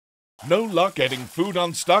No luck getting food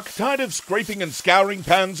unstuck? Tired of scraping and scouring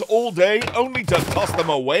pans all day only to toss them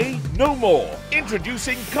away? No more!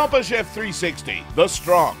 Introducing Copper Chef 360, the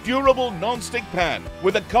strong, durable non-stick pan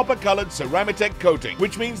with a copper-colored Cerami-Tech coating,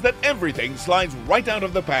 which means that everything slides right out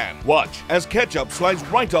of the pan. Watch as ketchup slides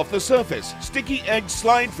right off the surface, sticky eggs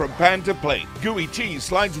slide from pan to plate, gooey cheese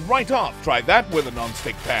slides right off. Try that with a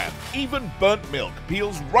non-stick pan. Even burnt milk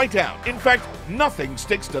peels right out. In fact, nothing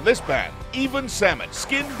sticks to this pan. Even salmon,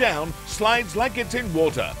 skin down, slides like it's in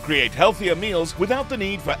water. Create healthier meals without the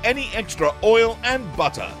need for any extra oil and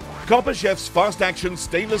butter. Copper Chef's fast-action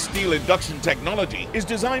stainless steel induction technology is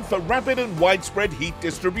designed for rapid and widespread heat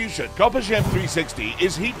distribution. Copper Chef 360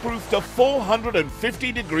 is heat-proof to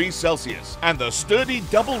 450 degrees Celsius, and the sturdy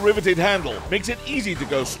double-riveted handle makes it easy to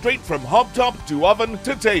go straight from hobtop to oven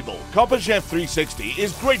to table. Copper Chef 360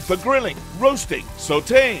 is great for grilling, roasting,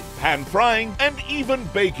 sautéing, pan-frying, and even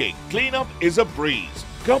baking. Cleanup is a breeze.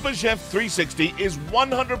 Copper Chef 360 is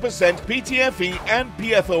 100% PTFE and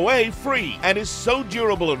PFOA free and is so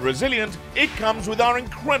durable and resilient, it comes with our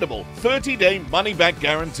incredible 30-day money-back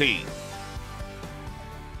guarantee.